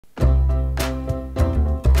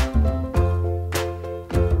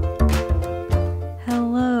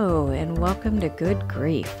welcome to Good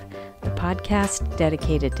Grief, the podcast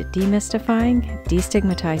dedicated to demystifying,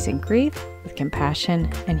 destigmatizing grief with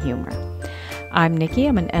compassion and humor. I'm Nikki.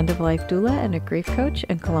 I'm an end-of-life doula and a grief coach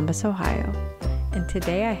in Columbus, Ohio. And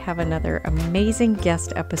today I have another amazing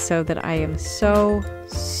guest episode that I am so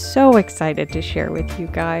excited to share with you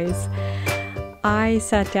guys. I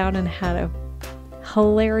sat down and had a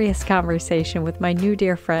hilarious conversation with my new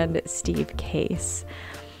dear friend, Steve Case.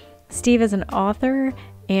 Steve is an author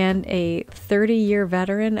and a 30-year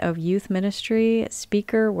veteran of youth ministry,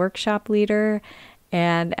 speaker, workshop leader,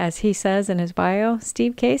 and as he says in his bio,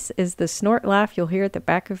 Steve Case is the snort-laugh you'll hear at the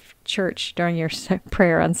back of church during your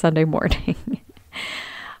prayer on Sunday morning.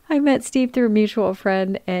 I met Steve through a mutual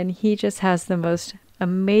friend, and he just has the most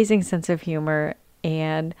amazing sense of humor,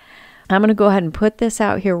 and I'm going to go ahead and put this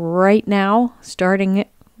out here right now, starting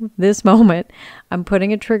this moment. I'm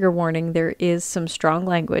putting a trigger warning. There is some strong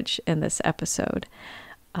language in this episode.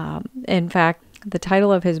 In fact, the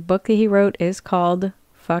title of his book that he wrote is called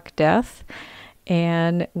Fuck Death,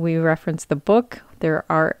 and we reference the book. There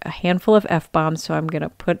are a handful of F-bombs, so I'm going to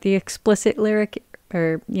put the explicit lyric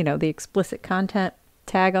or, the explicit content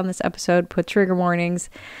tag on this episode, put trigger warnings.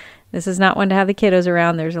 This is not one to have the kiddos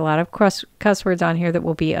around. There's a lot of cuss words on here that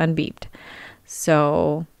will be unbeeped.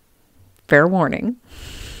 So, fair warning.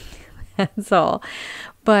 That's all.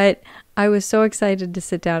 But I was so excited to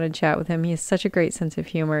sit down and chat with him. He has such a great sense of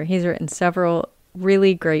humor. He's written several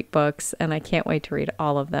really great books, and I can't wait to read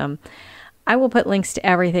all of them. I will put links to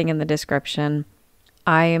everything in the description.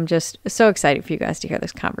 I am just so excited for you guys to hear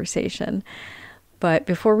this conversation. But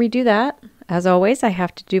before we do that, as always, I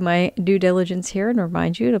have to do my due diligence here and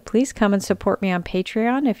remind you to please come and support me on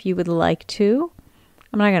Patreon if you would like to.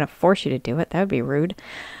 I'm not going to force you to do it. That would be rude.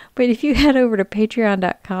 But if you head over to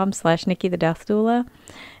patreon.com/NikkiTheDeathDoula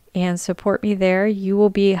and support me there, you will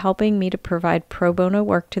be helping me to provide pro bono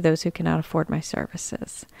work to those who cannot afford my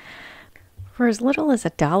services. For as little as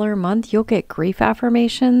 $1 a month, you'll get grief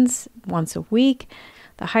affirmations once a week.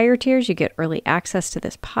 The higher tiers, you get early access to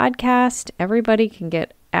this podcast. Everybody can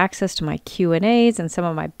get access to my Q&As and some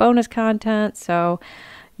of my bonus content. So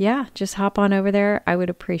yeah, just hop on over there. I would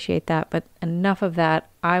appreciate that. But enough of that.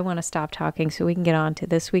 I want to stop talking so we can get on to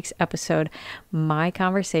this week's episode, my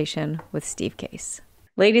conversation with Steve Case.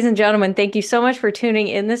 Ladies and gentlemen, thank you so much for tuning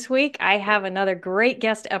in this week. I have another great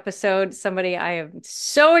guest episode, somebody I am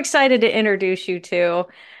so excited to introduce you to,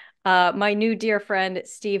 my new dear friend,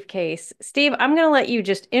 Steve Case. Steve, I'm going to let you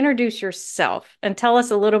just introduce yourself and tell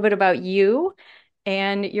us a little bit about you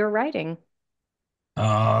and your writing.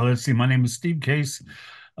 Let's see. My name is Steve Case.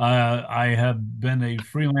 I have been a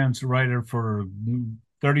freelance writer for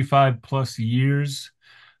 35 plus years,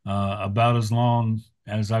 about as long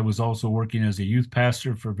as I was also working as a youth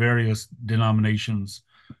pastor for various denominations,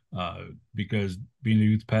 because being a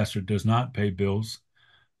youth pastor does not pay bills.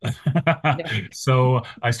 Yeah. So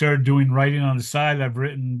I started doing writing on the side. I've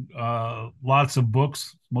written lots of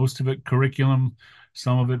books, most of it curriculum,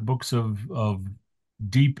 some of it books of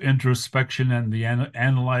deep introspection and the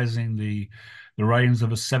analyzing the writings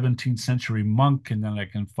of a 17th century monk, and then I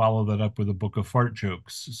can follow that up with a book of fart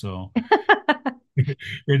jokes. So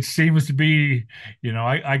it seems to be,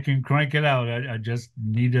 I can crank it out. I just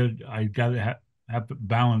need to, I gotta have to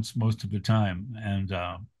balance most of the time. And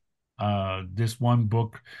this one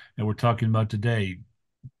book that we're talking about today,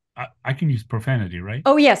 I can use profanity, right?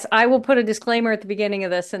 Oh, yes. I will put a disclaimer at the beginning of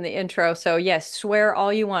this in the intro. So yes, swear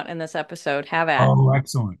all you want in this episode. Have at. Oh,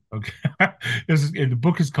 excellent. Okay. The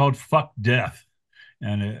book is called Fuck Death,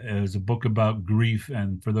 and it is a book about grief.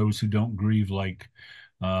 And for those who don't grieve, like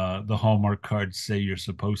the Hallmark cards say you're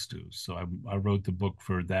supposed to. So I wrote the book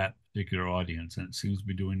for that particular audience, and it seems to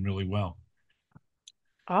be doing really well.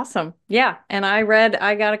 Awesome. Yeah. And I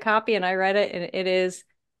got a copy and I read it, and it is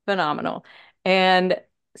phenomenal. And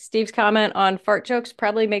Steve's comment on fart jokes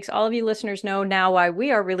probably makes all of you listeners know now why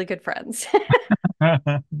we are really good friends.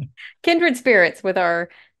 Kindred spirits with our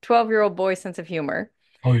 12-year-old boy sense of humor.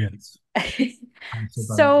 Oh, yes.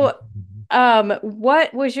 So,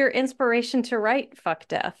 what was your inspiration to write Fuck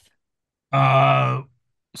Death? Uh,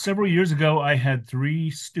 Several years ago, I had three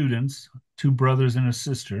students, two brothers and a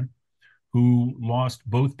sister, who lost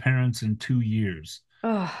both parents in 2 years.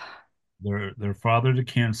 Oh, Their father to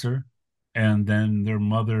cancer, and then their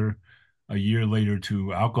mother a year later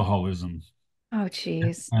to alcoholism oh,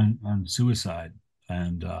 geez. and suicide.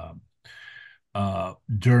 And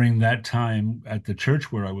during that time at the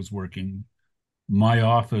church where I was working, my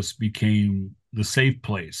office became the safe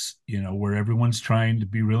place, where everyone's trying to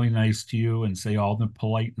be really nice to you and say all the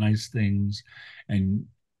polite, nice things. And,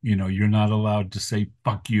 you're not allowed to say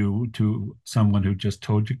fuck you to someone who just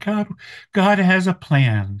told you, God has a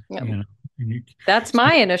plan, Yeah. You, That's so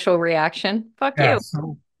my initial reaction. Fuck yeah, you.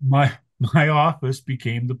 so my office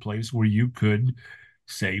became the place where you could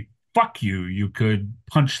say fuck you. You could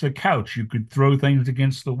punch the couch. You could throw things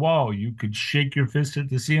against the wall. You could shake your fist at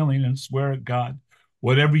the ceiling and swear at God.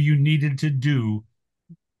 Whatever you needed to do,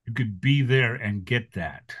 you could be there and get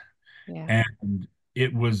that. Yeah. And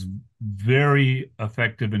it was very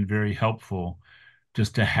effective and very helpful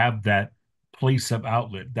just to have that place of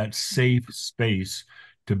outlet, that safe space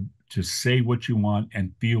to say what you want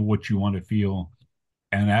and feel what you want to feel.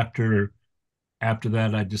 And after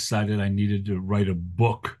that, I decided I needed to write a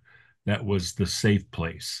book that was the safe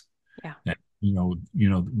place. Yeah. That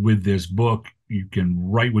with this book, you can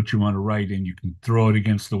write what you want to write, and you can throw it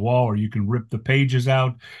against the wall, or you can rip the pages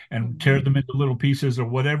out and Mhm. tear them into little pieces, or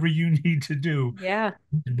whatever you need to do. Yeah.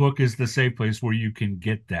 The book is the safe place where you can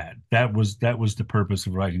get that. That was the purpose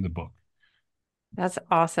of writing the book. That's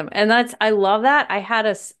awesome. And I love that. I had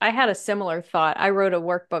a similar thought. I wrote a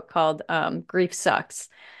workbook called Grief Sucks.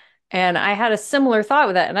 And I had a similar thought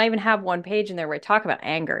with that. And I even have one page in there where I talk about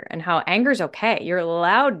anger and how anger is okay. You're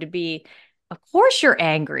allowed to be, of course, you're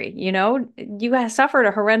angry. You know, you have suffered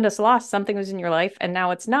a horrendous loss. Something was in your life and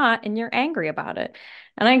now it's not, and you're angry about it.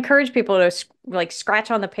 And I encourage people to like scratch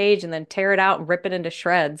on the page and then tear it out and rip it into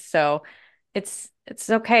shreds. So it's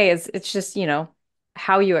okay. It's just,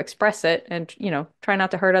 how you express it and, try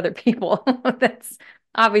not to hurt other people. That's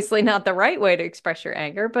obviously not the right way to express your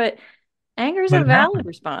anger, but anger is But a it valid happens.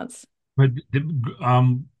 response. But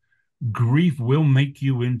grief will make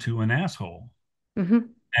you into an asshole. Hmm.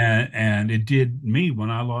 And it did me when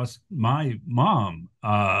I lost my mom.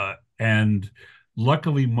 And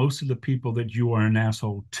luckily, most of the people that you are an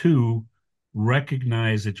asshole to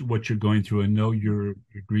recognize that what you're going through and know you're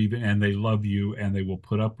grieving, and they love you, and they will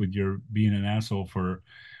put up with your being an asshole for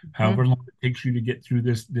Hmm. however long it takes you to get through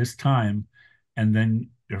this time, and then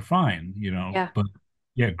you're fine. Yeah. But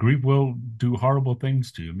yeah, grief will do horrible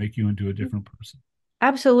things to you, make you into a different person.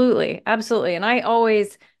 Absolutely, absolutely. And I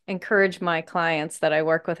always encourage my clients that I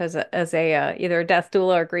work with as a either a death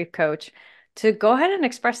doula or grief coach to go ahead and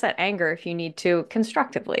express that anger if you need to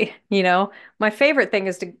constructively. My favorite thing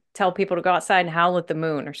is to tell people to go outside and howl at the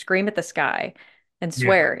moon or scream at the sky and Yeah.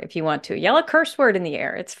 swear if you want to. Yell a curse word in the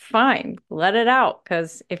air. It's fine. Let it out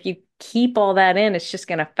because if you keep all that in, it's just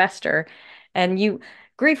going to fester and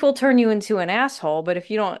grief will turn you into an asshole, but if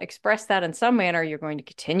you don't express that in some manner, you're going to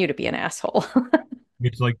continue to be an asshole.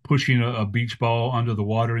 It's like pushing a beach ball under the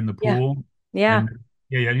water in the Yeah. pool. Yeah. And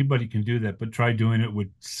yeah, anybody can do that, but try doing it with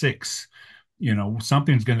six.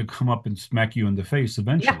 Something's going to come up and smack you in the face Yeah.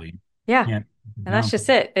 eventually. Yeah. Can't keep it And that's down. just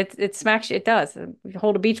it. It smacks you. It does. If you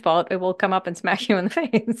hold a beach ball, it will come up and smack you in the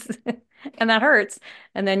face. And that hurts.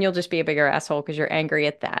 And then you'll just be a bigger asshole because you're angry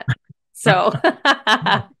at that. So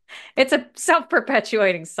it's a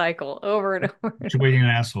self-perpetuating cycle over and over and Perpetuating an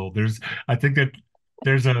asshole. I think that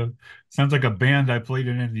there's sounds like a band I played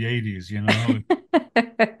in the 80s.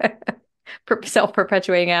 over.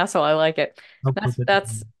 Self-perpetuating asshole. I like it.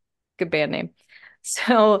 That's a good band name.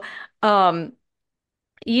 So, um,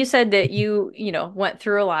 you said that went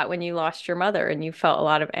through a lot when you lost your mother and you felt a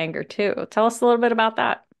lot of anger too. Tell us a little bit about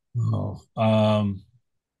that. Oh,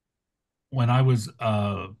 when I was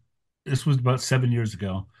this was about 7 years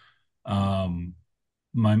ago. Um,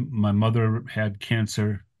 my mother had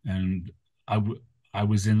cancer, and I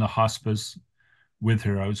was in the hospice with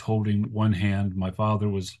her. I was holding one hand. My father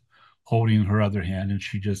was holding her other hand, and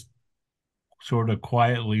she just sort of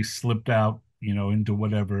quietly slipped out, into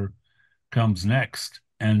whatever comes next.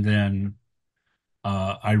 And then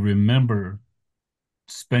I remember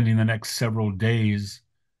spending the next several days.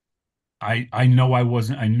 I know I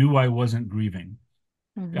wasn't. I knew I wasn't grieving.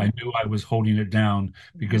 Hmm. I knew I was holding it down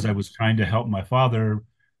Hmm. because I was trying to help my father.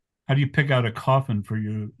 How do you pick out a coffin for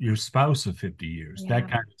your spouse of 50 years? That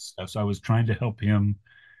Yeah. kind of stuff. So I was trying to help him,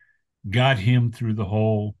 got him through the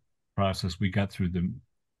whole process. We got through the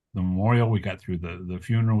memorial, we got through the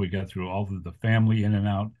funeral, we got through all of the family in and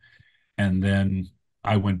out. And then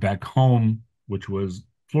I went back home, which was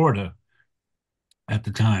Florida at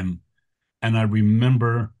the time. And I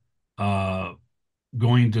remember uh,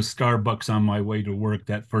 going to Starbucks on my way to work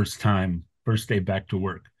that first day back to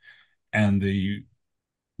work. And the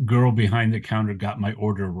girl behind the counter got my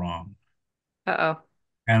order wrong. Uh-oh.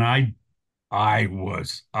 And I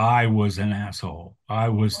was an asshole. I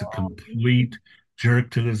was the complete jerk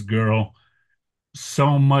to this girl,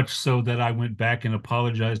 so much so that I went back and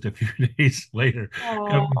apologized a few days later.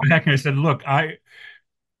 Coming Oh. back and I said, "Look,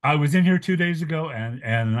 I was in here 2 days ago,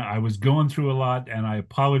 and I was going through a lot, and I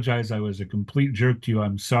apologize. I was a complete jerk to you.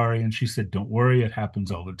 I'm sorry." And she said, "Don't worry, it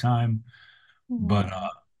happens all the time." But Oh.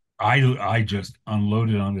 I just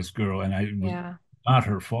unloaded on this girl, and it was Yeah. not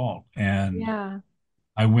her fault. And Yeah.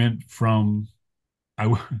 I went from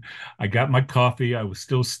I I got my coffee. I was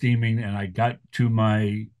still steaming, and I got to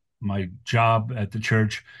my job at the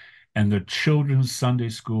church, and the children's Sunday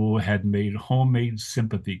school had made homemade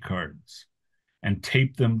sympathy cards and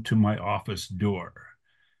taped them to my office door.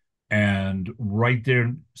 And right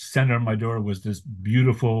there, center of my door was this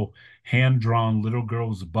beautiful hand-drawn little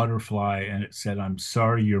girl's butterfly, and it said, "I'm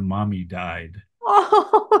sorry your mommy died."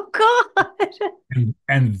 Oh God.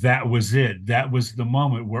 And that was it. That was the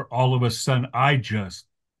moment where all of a sudden I just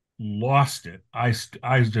lost it. I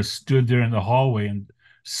just stood there in the hallway and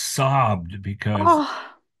sobbed because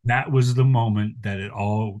Oh, that was the moment that it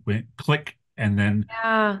all went click, and then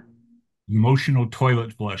yeah. emotional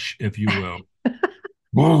toilet flush, if you will.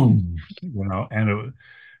 Boom, and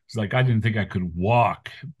it's like I didn't think I could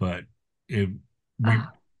walk, but it we Oh,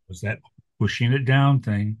 was that pushing it down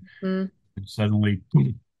thing, mm, and suddenly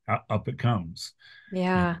boom, up it comes. And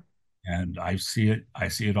yeah. and I see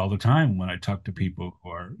it all the time when I talk to people who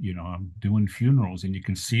are, I'm doing funerals, and you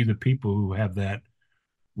can see the people who have that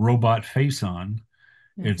robot face on.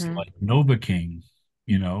 It's Hmm. like Novocaine,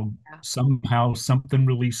 you know, Yeah. somehow something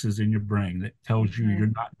releases in your brain that tells you Hmm. you're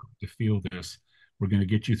not going to feel this. We're going to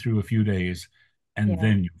get you through a few days, and Yeah.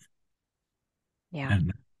 then Yeah.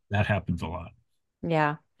 and that happens a lot.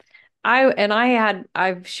 Yeah.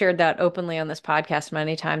 I've shared that openly on this podcast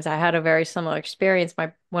many times. I had a very similar experience.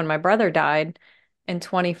 When my brother died in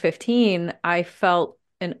 2015, I felt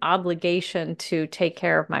an obligation to take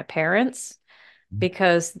care of my parents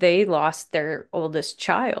because they lost their oldest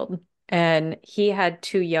child. And he had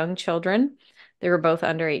two young children. They were both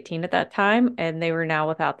under 18 at that time, and they were now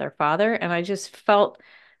without their father. And I just felt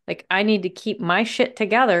like I need to keep my shit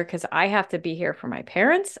together because I have to be here for my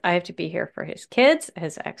parents. I have to be here for his kids,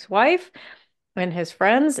 his ex-wife, and his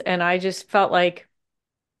friends. And I just felt like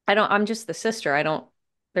I'm just the sister.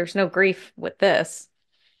 There's no grief with this.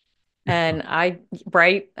 And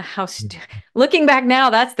right, looking back now,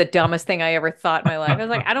 that's the dumbest thing I ever thought in my life. I was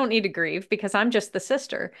like, I don't need to grieve because I'm just the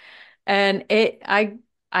sister. And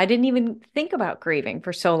I didn't even think about grieving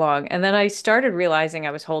for so long. And then I started realizing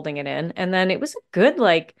I was holding it in. And then it was a good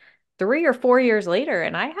like 3 or 4 years later,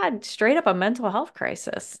 and I had straight up a mental health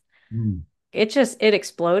crisis. Mm. It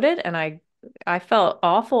exploded and I felt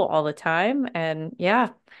awful all the time. And yeah,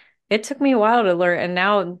 it took me a while to learn.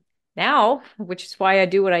 And now, which is why I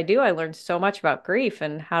do what I do, I learned so much about grief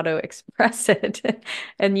and how to express it.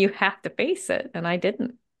 And you have to face it. And I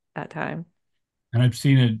didn't that time. And I've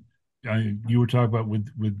seen it. You were talking about with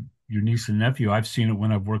your niece and nephew. I've seen it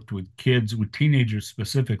when I've worked with kids, with teenagers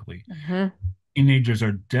specifically. Hmm. Teenagers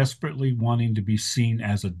are desperately wanting to be seen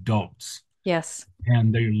as adults, Yes.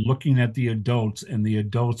 and they're looking at the adults, and the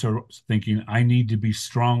adults are thinking, I need to be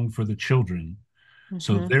strong for the children.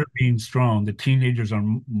 So Hmm. they're being strong. The teenagers are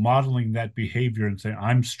modeling that behavior and saying,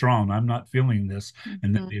 I'm strong, I'm not feeling this.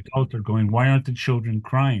 And then Hmm. the adults are going, why aren't the children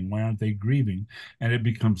crying? Why aren't they grieving? And it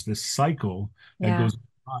becomes this cycle that Yeah. goes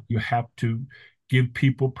on. You have to give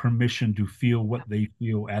people permission to feel what they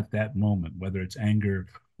feel at that moment, whether it's anger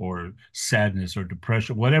or sadness or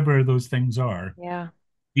depression, whatever those things are. Yeah.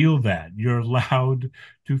 Feel that. You're allowed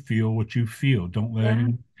to feel what you feel. Don't let Yeah.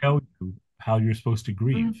 anyone tell you how you're supposed to Mm.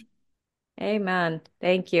 grieve. Amen.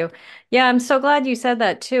 Thank you. Yeah, I'm so glad you said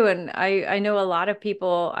that too. And I know a lot of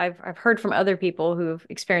people, I've heard from other people who've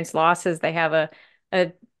experienced losses. They have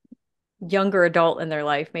a younger adult in their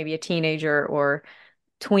life, maybe a teenager or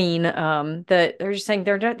tween, that they're just saying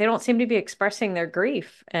they don't seem to be expressing their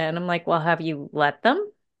grief. And I'm like, well, have you let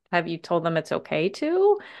them? Have you told them it's okay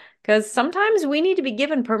to? Because sometimes we need to be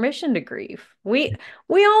given permission to grieve. We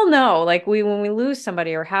all know, like when we lose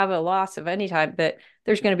somebody or have a loss of any type, that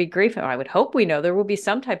there's going to be grief. And I would hope we know there will be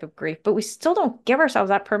some type of grief, but we still don't give ourselves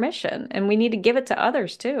that permission, and we need to give it to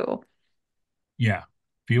others too. Yeah.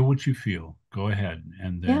 Feel what you feel. Go ahead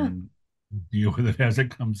and Yeah. then deal with it as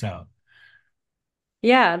it comes out.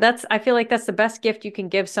 Yeah, I feel like that's the best gift you can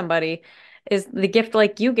give somebody is the gift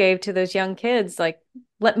like you gave to those young kids. Like,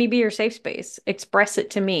 let me be your safe space. Express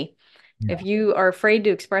it to me. If Yeah. you are afraid to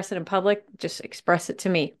express it in public, just express it to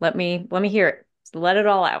me. Let me hear it. Just let it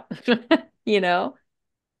all out. You know?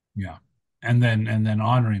 Yeah. And then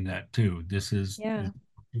honoring that too. Yeah. What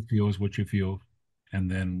you feel is what you feel. And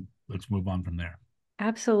then let's move on from there.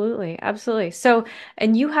 Absolutely. Absolutely. So,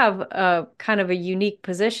 and you have a kind of a unique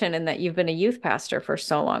position in that you've been a youth pastor for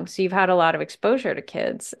so long. So you've had a lot of exposure to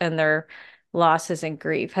kids and their losses and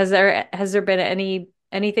grief. Has there been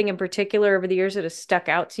anything in particular over the years that has stuck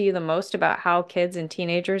out to you the most about how kids and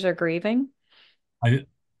teenagers are grieving? I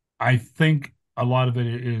I think a lot of it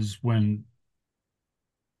is when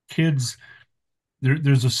kids,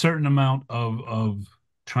 there's a certain amount of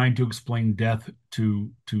trying to explain death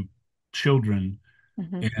to children,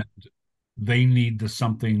 Hmm. and they need the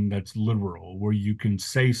something that's literal, where you can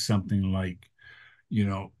say something like, you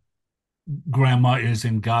know, grandma is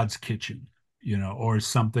in God's kitchen, or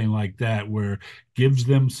something like that, where gives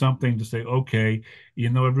them something to say, okay,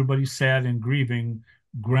 everybody's sad and grieving,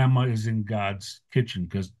 grandma is in God's kitchen,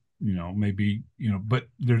 because, maybe, but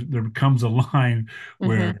there comes a line Hmm.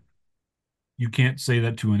 where you can't say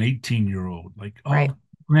that to an 18-year-old, like, Right. oh,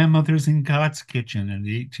 grandmother's in God's kitchen. And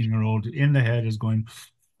the 18-year-old in the head is going,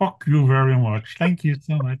 fuck you very much. Thank you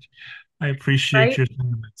so much. I appreciate Right. your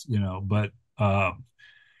sentiments, but uh,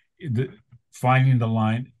 the, finding the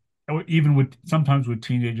line, or even with sometimes with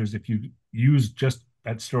teenagers, if you use just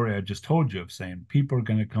that story I just told you, of saying people are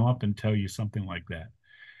going to come up and tell you something like that,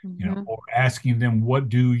 Hmm. or asking them, what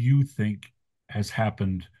do you think has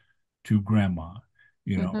happened to grandma,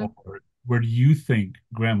 Hmm. or where do you think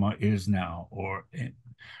grandma is now, or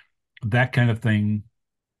that kind of thing.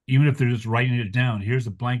 Even if they're just writing it down, here's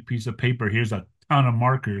a blank piece of paper, here's a ton of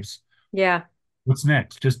markers. Yeah. What's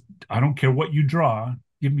next? Just, I don't care what you draw,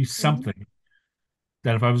 give me Hmm. something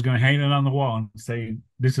that if I was going to hang it on the wall and say,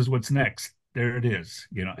 this is what's next, there it is,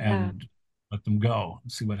 Yeah. and let them go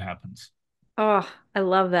and see what happens. Oh, I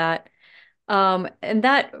love that. And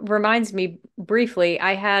that reminds me briefly,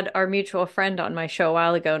 I had our mutual friend on my show a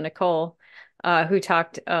while ago, Nicole, who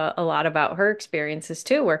talked a lot about her experiences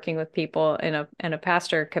too, working with people in a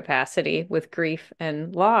pastor capacity with grief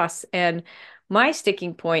and loss. And my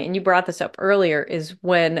sticking point, and you brought this up earlier, is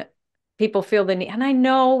when people feel the need, and I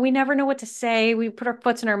know we never know what to say, we put our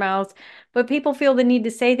foots in our mouths, but people feel the need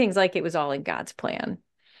to say things like it was all in God's plan,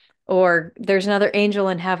 or there's another angel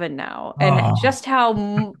in heaven now, and Oh, just how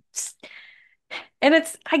and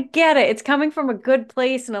I get it. It's coming from a good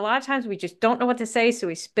place. And a lot of times we just don't know what to say. So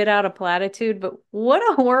we spit out a platitude. But what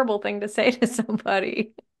a horrible thing to say to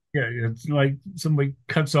somebody. yeah, it's like somebody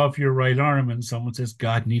cuts off your right arm and someone says,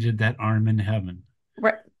 God needed that arm in heaven.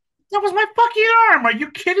 Right. That was my fucking arm. Are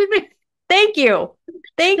you kidding me? Thank you.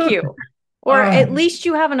 Thank you. Or Uh, at least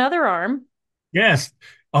you have another arm. yes.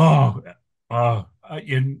 Oh,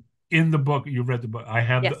 in the book, you read the book. I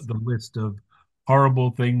have Yes. the list of horrible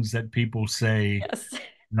things that people say. Yes.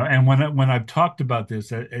 And when I've talked about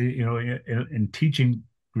this, in teaching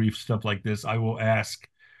grief stuff like this, I will ask,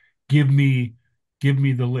 give me give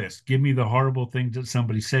me the list, give me the horrible things that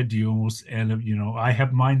somebody said to you, and I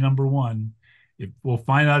have my number one. If we'll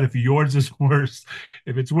find out if yours is worse.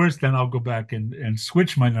 If it's worse, then I'll go back and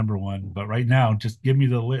switch my number one. But right now, just give me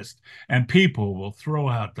the list. And people will throw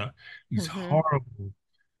out these Hmm. horrible,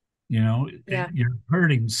 Yeah. you're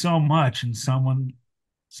hurting so much, and someone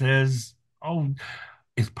says, oh,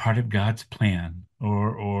 it's part of God's plan,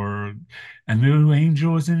 or a new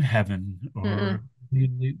angel is in heaven, Mm-mm. or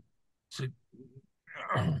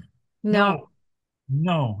No. no,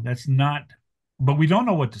 no, that's not. But we don't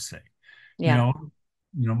know what to say. You Yeah.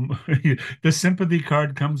 know, the sympathy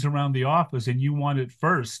card comes around the office, and you want it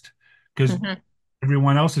first because Hmm.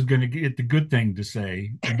 everyone else is going to get the good thing to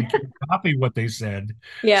say, and you can't copy what they said.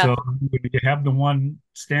 Yeah. So you have the one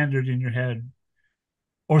standard in your head,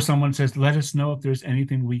 or someone says, "Let us know if there's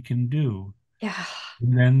anything we can do." Yeah.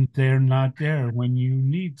 And then they're not there when you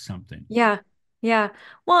need something. Yeah. Yeah.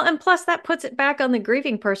 Well, and plus that puts it back on the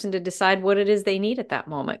grieving person to decide what it is they need at that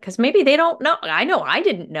moment. Because maybe they don't know. I know I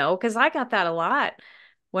didn't know because I got that a lot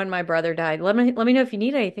when my brother died. Let me know if you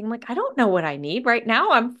need anything. I'm like, I don't know what I need right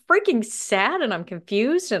now. I'm freaking sad and I'm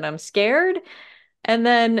confused and I'm scared. And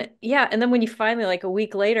then yeah, and then when you finally like a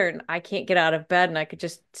week later and I can't get out of bed and I could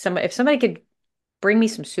just if somebody could bring me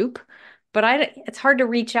some soup. But it's hard to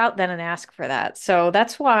reach out then and ask for that. So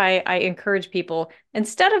that's why I encourage people,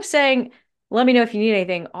 instead of saying, let me know if you need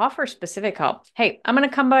anything, offer specific help. Hey, I'm going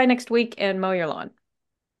to come by next week and mow your lawn,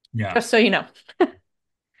 Yeah. just so you know.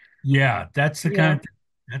 Yeah. That's the You kind know, of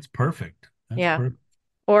that's perfect. That's yeah. perfect.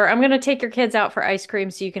 Or I'm going to take your kids out for ice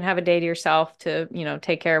cream so you can have a day to yourself to,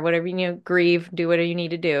 take care of whatever grieve, do whatever you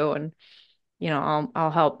need to do. And,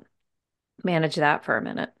 I'll help manage that for a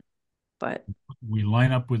minute. But We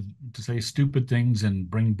line up with to say stupid things and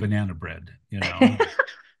bring banana bread.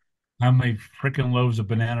 How many freaking loaves of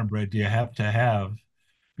banana bread do you have to have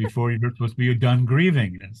before you're supposed to be done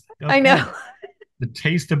grieving? It's I okay. know. The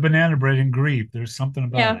taste of banana bread in grief, there's something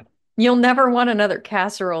about Yeah. it. You'll never want another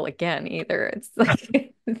casserole again either. It's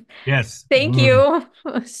like, Yes. thank Ugh.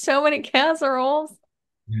 you. So many casseroles.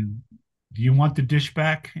 And do you want the dish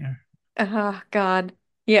back? Yeah. Oh, God.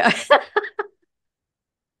 Yeah.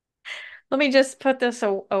 Let me just put this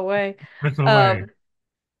away. Put it Um, away.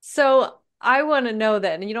 so I want to know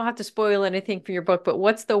that, and you don't have to spoil anything for your book, but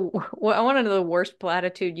what's the what I want to know the worst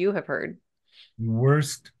platitude you have heard.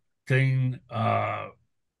 Worst thing, I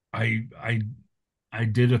I I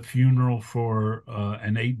did a funeral for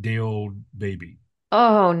an 8 day old baby,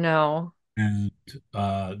 Oh no. and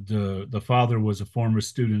the father was a former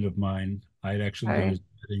student of mine. I had actually done Okay. his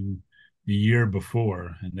wedding the year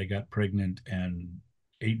before, and they got pregnant in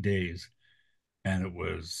 8 days, and it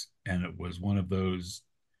was one of those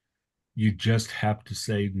you just have to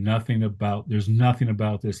say nothing about. There's nothing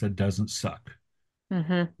about this that doesn't suck.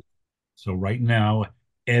 Mm-hmm. So right now,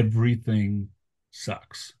 everything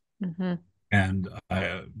sucks. Mm-hmm. And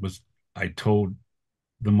I told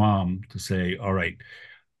the mom to say, all right,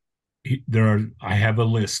 I have a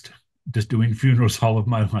list, just doing funerals all of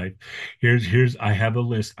my life. I have a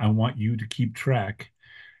list. I want you to keep track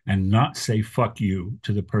and not say fuck you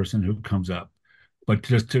to the person who comes up, but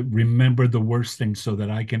just to remember the worst thing so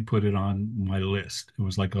that I can put it on my list. It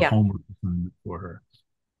was like a Yeah. homework assignment for her.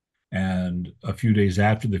 And a few days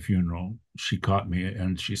after the funeral, she caught me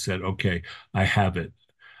and she said, okay, I have it.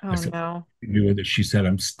 I Oh said, no. "You knew it." She said,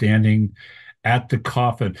 I'm standing at the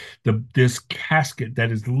coffin. This casket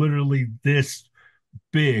that is literally this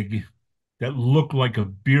big, that looked like a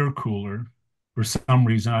beer cooler for some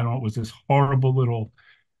reason. I don't know. It was this horrible little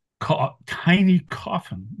tiny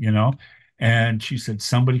coffin. And she said,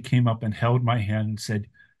 somebody came up and held my hand and said,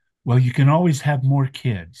 well, you can always have more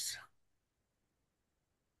kids.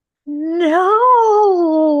 No.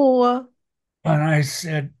 And I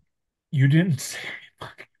said, you didn't say.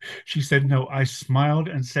 She said, no. I smiled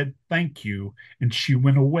and said, thank you. And she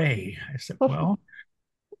went away. I said, well,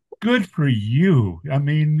 good for you. I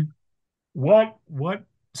mean, what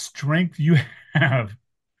strength you have.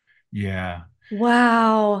 Yeah.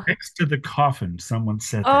 Wow. Next to the coffin, someone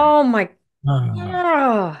said that. Oh my. Ah,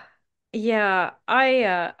 Oh. Yeah,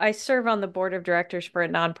 I serve on the board of directors for a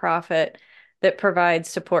nonprofit that provides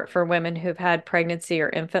support for women who've had pregnancy or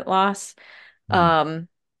infant loss. hmm, Um,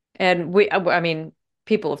 and I mean,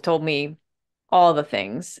 people have told me all the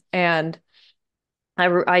things, and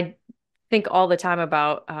I think all the time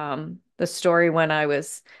about the story when I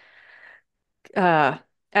was uh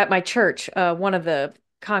at my church. One of the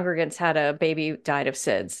congregants had a baby died of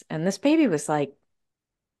SIDS, and this baby was like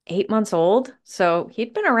 8 months old. So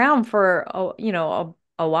he'd been around for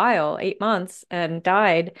a while, 8 months, and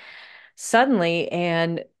died suddenly.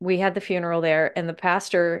 And we had the funeral there, and the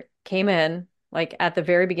pastor came in like at the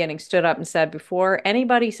very beginning, stood up and said, before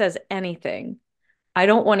anybody says anything, I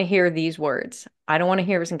don't want to hear these words. I don't want to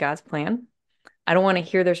hear it was in God's plan. I don't want to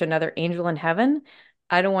hear there's another angel in heaven.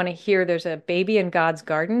 I don't want to hear there's a baby in God's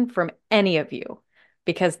garden from any of you.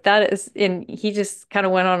 Because that is, and he just kind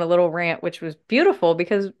of went on a little rant, which was beautiful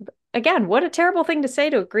because, again, what a terrible thing to say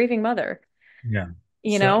to a grieving mother, yeah.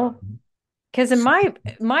 you So, know? Because in so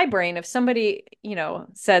my brain, if somebody,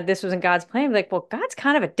 said this was in God's plan, I'd be like, well, God's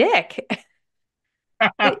kind of a dick.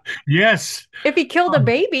 yes. If he killed a Um,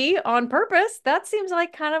 baby on purpose, that seems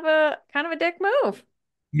like kind of a dick move.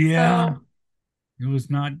 yeah. So, It was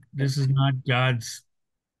not, this is not God's,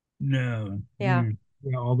 no. yeah,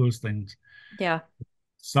 Yeah, all those things. yeah,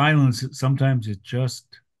 Silence, sometimes it's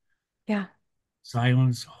just yeah,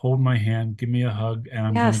 silence, hold my hand, give me a hug, and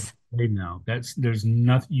I'm going to yes, play now. There's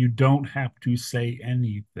nothing, you don't have to say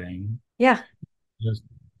anything. yeah. Just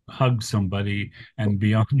hug somebody and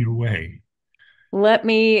be on your way. Let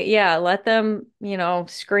them,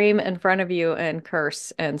 scream in front of you and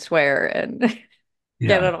curse and swear and get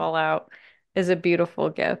Yeah. it all out is a beautiful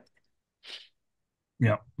gift.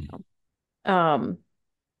 Yeah. Um,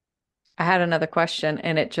 I had another question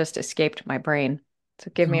and it just escaped my brain.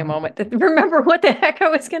 So give me a So moment to remember what the heck I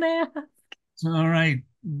was gonna ask. it's all right.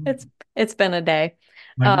 It's it's been a day.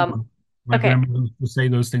 My Um, my okay. grandmother used to say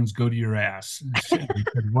those things go to your ass. I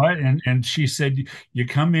said, what? And she said, you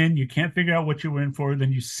come in, you can't figure out what you were in for,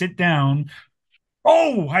 then you sit down.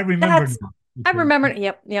 Oh, I remembered That's now. I Because remember.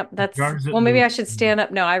 Yep, yep. That's jars well, of maybe those. I should stand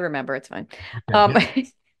up. No, I remember. It's fine. Okay, Um, yeah.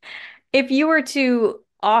 if you were to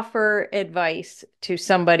offer advice to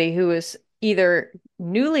somebody who is either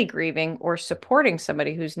newly grieving or supporting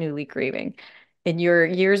somebody who's newly grieving in your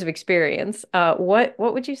years of experience, what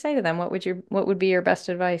would you say to them? What would be your best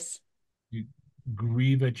advice? You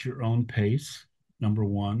grieve at your own pace. Number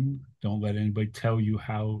one, don't let anybody tell you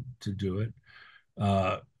how to do it.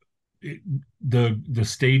 Uh, it the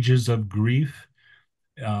stages of grief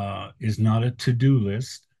is not a to-do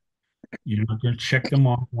list. You're not going to check them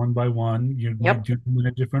off one by one. You're going to Yep. do them in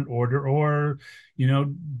a different order, or you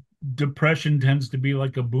know, depression tends to be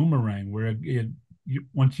like a boomerang, where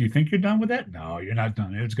once you think you're done with that, no, you're not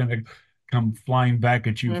done. It's going to come flying back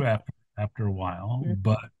at you Mhm. after a while.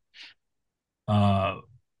 But Uh,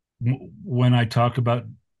 when I talk about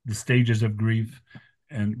the stages of grief,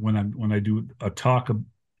 and when I do a talk,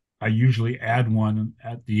 I usually add one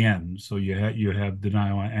at the end. So you have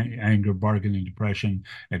denial, anger, bargaining, depression,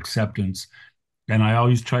 acceptance, and I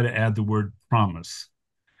always try to add the word promise.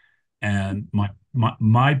 And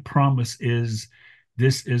my promise is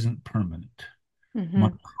this isn't permanent. My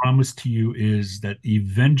Hmm. promise to you is that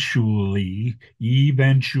eventually,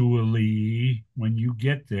 when you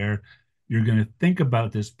get there, you're going to think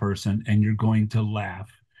about this person and you're going to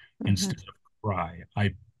laugh Hmm. instead of cry.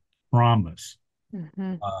 I promise.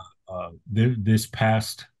 Hmm. This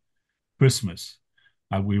past Christmas,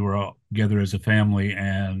 we were all together as a family,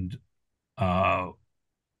 and uh,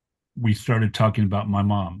 we started talking about my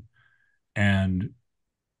mom. And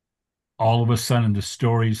all of a sudden, the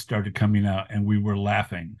stories started coming out, and we were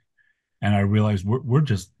laughing. And I realized we're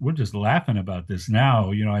just laughing about this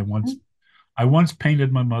now. I once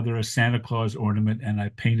painted my mother a Santa Claus ornament, and I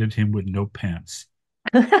painted him with no pants.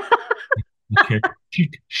 Okay.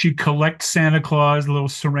 She collects Santa Claus, little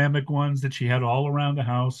ceramic ones that she had all around the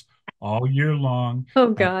house all year long. Oh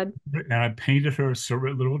And God. I painted her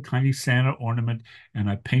a little tiny Santa ornament, and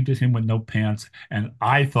I painted him with no pants. And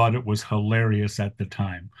I thought it was hilarious at the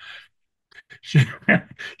time. She,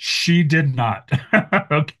 she did not.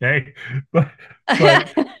 Okay. But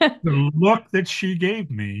but the look that she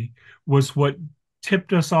gave me was what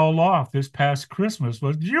tipped us all off this past Christmas.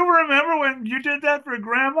 Was, do you remember when you did that for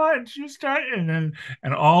grandma? And she started,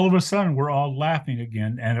 and all of a sudden we're all laughing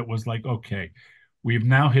again. And it was like, okay, we've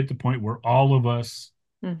now hit the point where all of us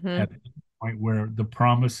Hmm. at the point where the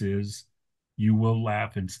promise is you will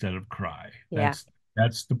laugh instead of cry. Yeah.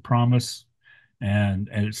 That's the promise, and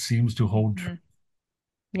it seems to hold true. Mhm.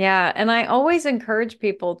 Yeah, and I always encourage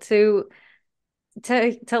people to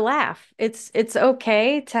laugh. It's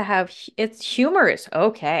okay to have it's humor is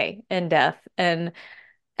okay in death and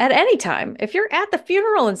at any time. If you're at the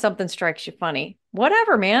funeral and something strikes you funny,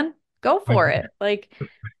 whatever, man, go I, for it. Like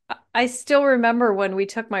I still remember when we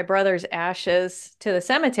took my brother's ashes to the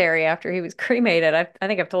cemetery after he was cremated. I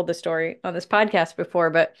think I've told this story on this podcast before,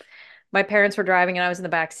 but my parents were driving and I was in the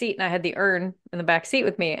back seat and I had the urn in the back seat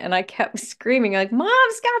with me and I kept screaming like, "Mom,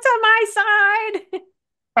 Scott's on my side."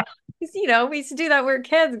 Because, we used to do that when we were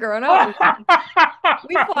kids growing up.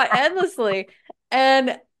 We fought endlessly.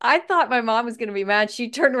 And I thought my mom was going to be mad. She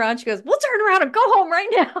turned around. She goes, "We'll turn around and go home right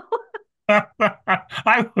now."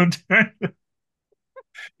 I would.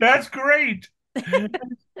 That's great.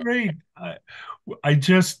 That's great. I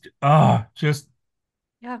just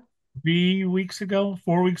Yeah. 3 weeks ago,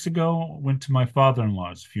 4 weeks ago, went to my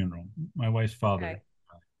father-in-law's funeral, my wife's father, Okay.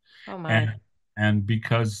 Oh my. and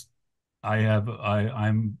because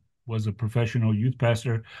I'm was a professional youth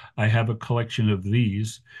pastor, I have a collection of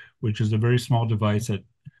these, which is a very small device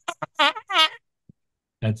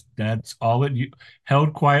that's all it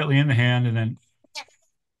held quietly in the hand, and then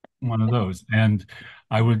one of those, and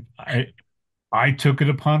I would I took it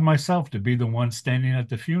upon myself to be the one standing at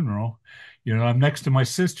the funeral. I'm next to my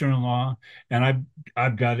sister-in-law, and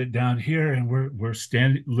I've got it down here, and we're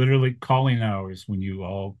standing literally calling hours when you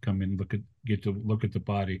all come in, get to look at the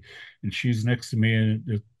body, and she's next to me,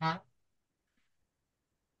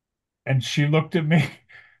 and she looked at me,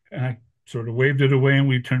 and I sort of waved it away, and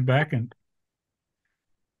we turned back, and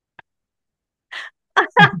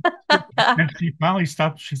she finally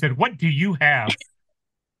stopped. She said, "What do you have?"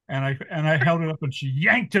 And I held it up, and she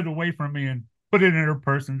yanked it away from me and put it in her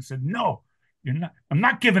purse and said, "No, you're not. I'm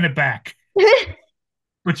not giving it back."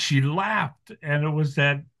 But she laughed, and it was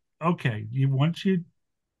that, okay. Once you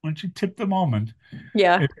tip the moment,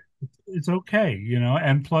 Yeah. it, it's okay.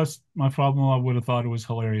 And plus, my father-in-law would have thought it was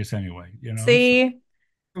hilarious anyway. So See, it's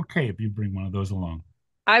okay if you bring one of those along.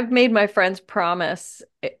 I've made my friends promise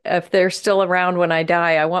if they're still around when I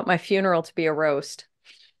die, I want my funeral to be a roast.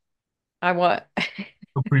 I want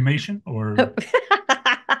So cremation or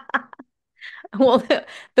well,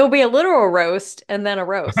 there'll be a literal roast and then a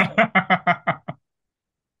roast.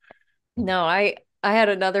 No, I had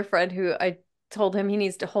another friend who I told him he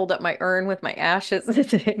needs to hold up my urn with my ashes.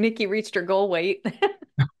 Nikki reached her goal weight.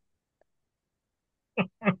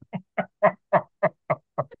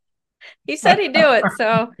 He said he'd do it,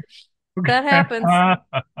 so if that happens.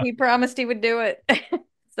 He promised he would do it.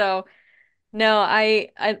 So no, I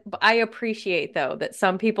appreciate though that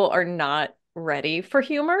some people are not ready for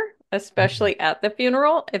humor, especially at the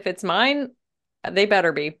funeral. If it's mine, they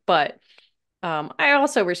better be. But I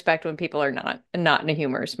also respect when people are not in a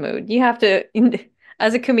humorous mood. You have to,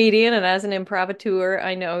 as a comedian and as an improvisateur,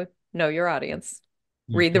 I know your audience.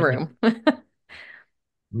 You Read the room.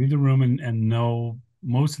 read the room, and know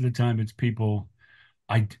most of the time it's people.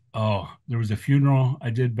 There was a funeral I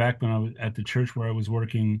did back when I was at the church where I was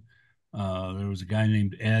working. There was a guy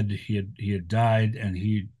named Ed. He had died, and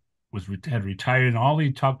he had retired, and all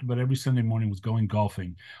he talked about every Sunday morning was going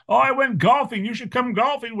golfing. Oh, I went golfing. You should come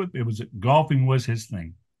golfing with. It was golfing was his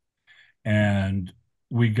thing, and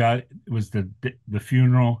it was the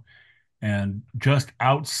funeral, and just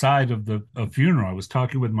outside of the funeral, I was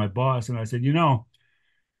talking with my boss, and I said,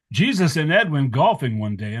 Jesus and Ed went golfing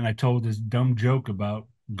one day, and I told this dumb joke about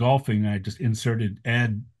golfing, and I just inserted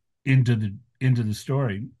Ed into the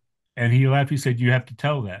story. And he laughed. He said, "You have to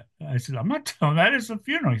tell that." I said, "I'm not telling that. It's a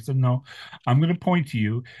funeral." He said, "No, I'm going to point to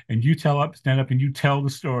you, and you stand up, and you tell the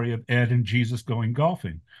story of Ed and Jesus going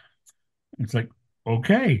golfing." It's like,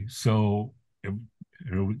 okay, so it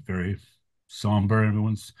was very somber.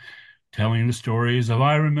 Everyone's telling the stories of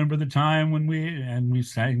I remember the time when we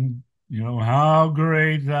sang, how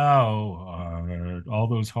great thou art, all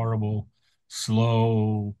those horrible,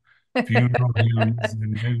 slow funeral hymns.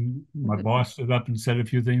 And then my boss stood up and said a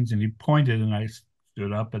few things, and he pointed, and I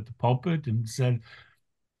stood up at the pulpit and said,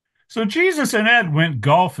 "So Jesus and Ed went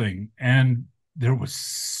golfing," and there was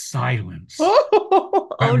silence. I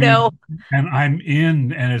Oh no. mean,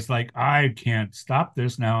 and and it's like, I can't stop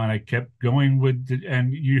this now. And I kept going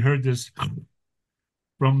and you heard this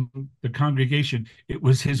from the congregation. It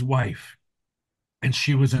was his wife, and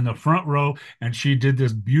she was in the front row, and she did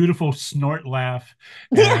this beautiful snort laugh,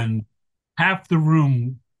 and half the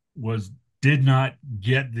room was did not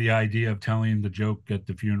get the idea of telling the joke at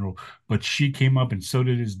the funeral, but she came up, and so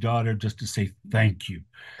did his daughter, just to say thank you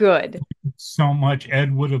Good. so much.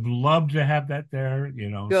 Ed would have loved to have that there,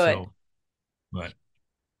 Good. but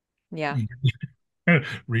Yeah. you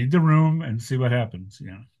read the room and see what happens.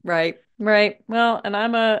 Right. Right. Well, and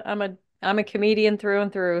I'm a comedian through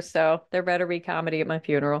and through, so there better be comedy at my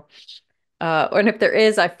funeral. And if there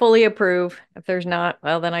is, I fully approve. If there's not,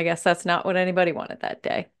 well, then I guess that's not what anybody wanted that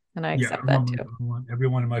day. And I Yeah, accept that too. I want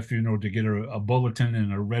everyone at my funeral to get a bulletin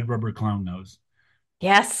and a red rubber clown nose.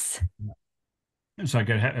 Yes. So I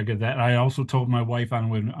get that. I also told my wife I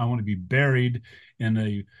want to be buried in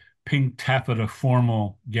a pink taffeta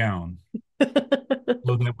formal gown, so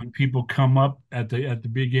that when people come up at the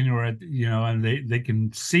beginning, or and they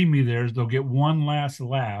can see me there, they'll get one last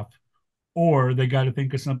laugh, or they got to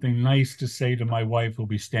think of something nice to say to my wife who'll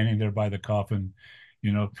be standing there by the coffin.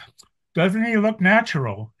 You know, doesn't he look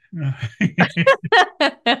natural? Something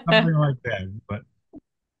like that. But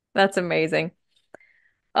That's amazing.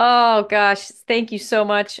 Oh gosh, thank you so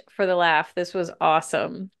much for the laugh. This was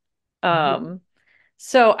awesome. Um,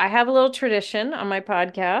 so I have a little tradition on my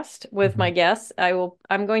podcast with my guests.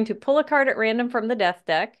 I'm going to pull a card at random from the death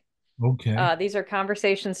deck. okay. These are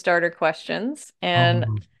conversation starter questions, and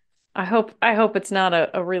Um, I hope it's not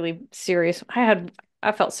a really serious.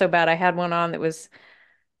 I felt so bad. I had one on that was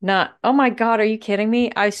not, oh my God, are you kidding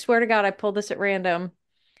me? I swear to God, I pulled this at random.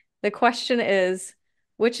 The question is,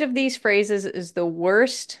 which of these phrases is the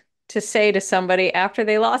worst to say to somebody after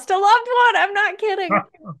they lost a loved one? I'm not kidding.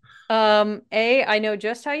 A, I know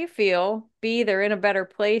just how you feel. B, they're in a better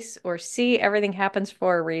place. Or C, everything happens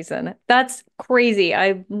for a reason. That's crazy.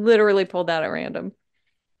 I literally pulled that at random.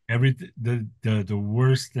 everything the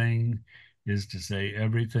worst thing is to say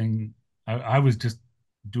everything. I was just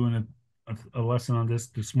doing a lesson on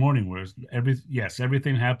this morning, where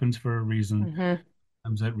everything happens for a reason. Hmm.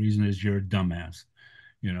 Sometimes that reason is you're a dumbass,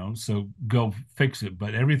 so go fix it.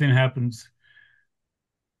 But everything happens.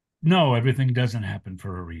 No, everything doesn't happen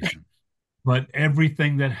for a reason, but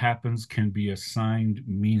everything that happens can be assigned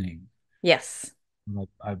meaning. Yes. Like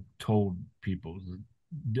I've told people,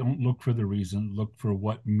 don't look for the reason, look for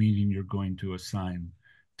what meaning you're going to assign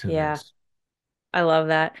to Yeah. this. I love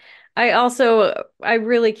that. I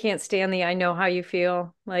really can't stand the I know how you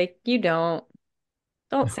feel. Like, you don't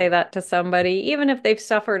say that to somebody, even if they've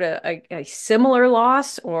suffered a similar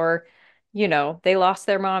loss, or, they lost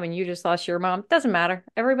their mom and you just lost your mom. Doesn't matter.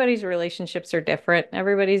 Everybody's relationships are different.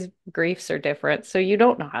 Everybody's griefs are different. So you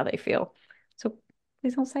don't know how they feel. So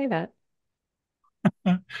please don't say that.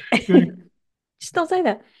 Good. Just don't say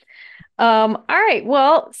that. All right.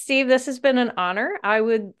 Well, Steve, this has been an honor.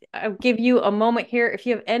 I'll give you a moment here. If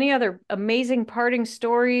you have any other amazing parting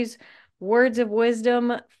stories, words of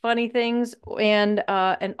wisdom, funny things, and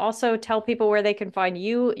also tell people where they can find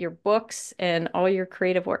you, your books, and all your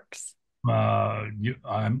creative works.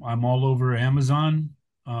 I'm all over Amazon.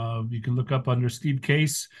 You can look up under Steve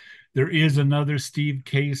Case. There is another Steve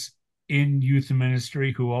Case in youth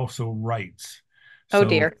ministry who also writes. Oh So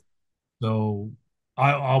dear. so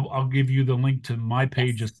I'll give you the link to my Yes.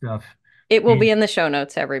 page of stuff. It will He be in the show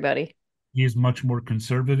notes, everybody. he is much more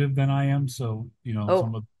conservative than I am. So Oh,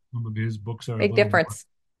 some of his books are a big little more difference.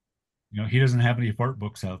 He doesn't have any fart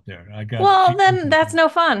books out there. I got Well, then that's no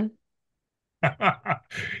fun.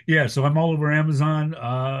 yeah, so I'm all over Amazon.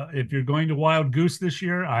 If you're going to Wild Goose this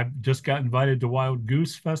year, I've just got invited to Wild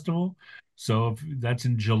Goose Festival. So if that's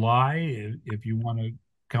in July, if you want to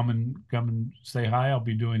come and say hi, I'll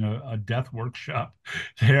be doing a death workshop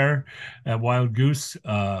there at Wild Goose.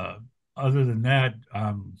 Other than that,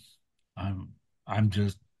 I'm I'm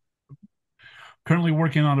just currently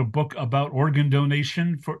working on a book about organ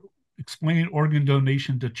donation for explaining organ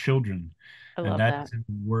donation to children, I and love that. that's in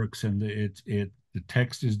the works. And the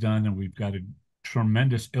text is done, and we've got a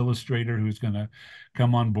tremendous illustrator who's going to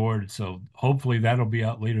come on board. So hopefully that'll be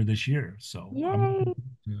out later this year. So I'm Yay.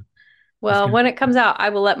 it's Well, going to when it comes out, I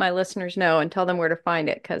will let my listeners know and tell them where to find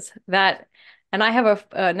it because that, and I have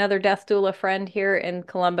another death doula friend here in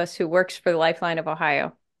Columbus who works for the Lifeline of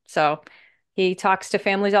Ohio. So he talks to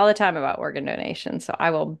families all the time about organ donation. So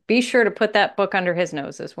I will be sure to put that book under his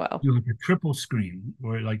nose as well. do like a triple screen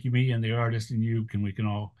where like you, me, and the artist, and we can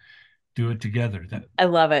all do it together. That I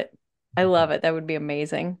love it. I love it. That would be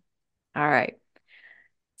amazing. All right.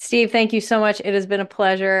 Steve, thank you so much. It has been a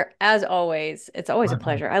pleasure. As always, it's always a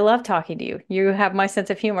pleasure. I love talking to you. You have my sense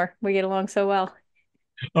of humor. We get along so well.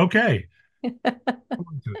 okay. All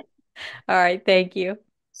right. Thank you.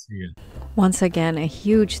 See you. Once again, a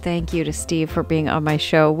huge thank you to Steve for being on my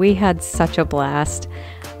show. We had such a blast.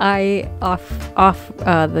 Off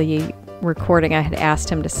the recording, I had asked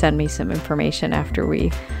him to send me some information after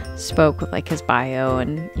we spoke with like his bio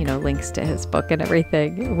and, links to his book and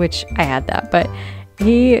everything, which I had that. But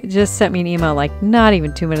he just sent me an email like not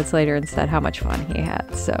even 2 minutes later and said how much fun he had.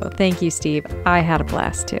 So thank you, Steve. I had a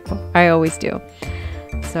blast too. I always do.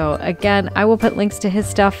 So again, I will put links to his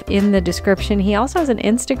stuff in the description. He also has an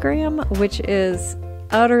Instagram, which is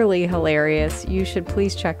utterly hilarious. You should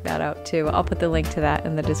please check that out too. I'll put the link to that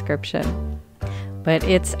in the description. But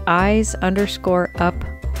it's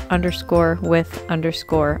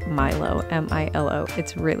eyes_up_with_Milo, Milo.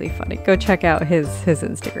 It's really funny. Go check out his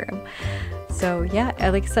Instagram. So yeah,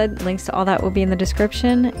 like I said, links to all that will be in the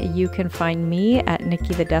description. You can find me at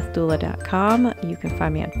nikkithedeathdoula.com. You can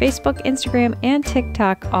find me on Facebook, Instagram, and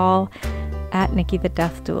TikTok, all at Nikki the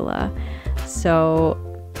Death Doula. So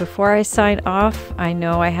before I sign off, I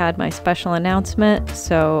know I had my special announcement,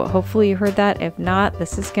 so hopefully you heard that. If not,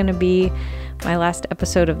 this is going to be my last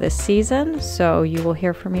episode of this season, so you will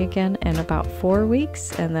hear from me again in about 4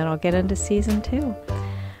 weeks, and then I'll get into season 2.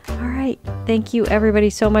 All right. Thank you, everybody,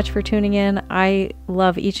 so much for tuning in. I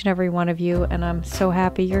love each and every one of you, and I'm so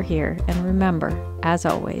happy you're here. And remember, as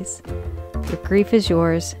always, your grief is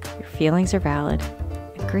yours, your feelings are valid,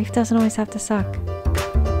 and grief doesn't always have to suck.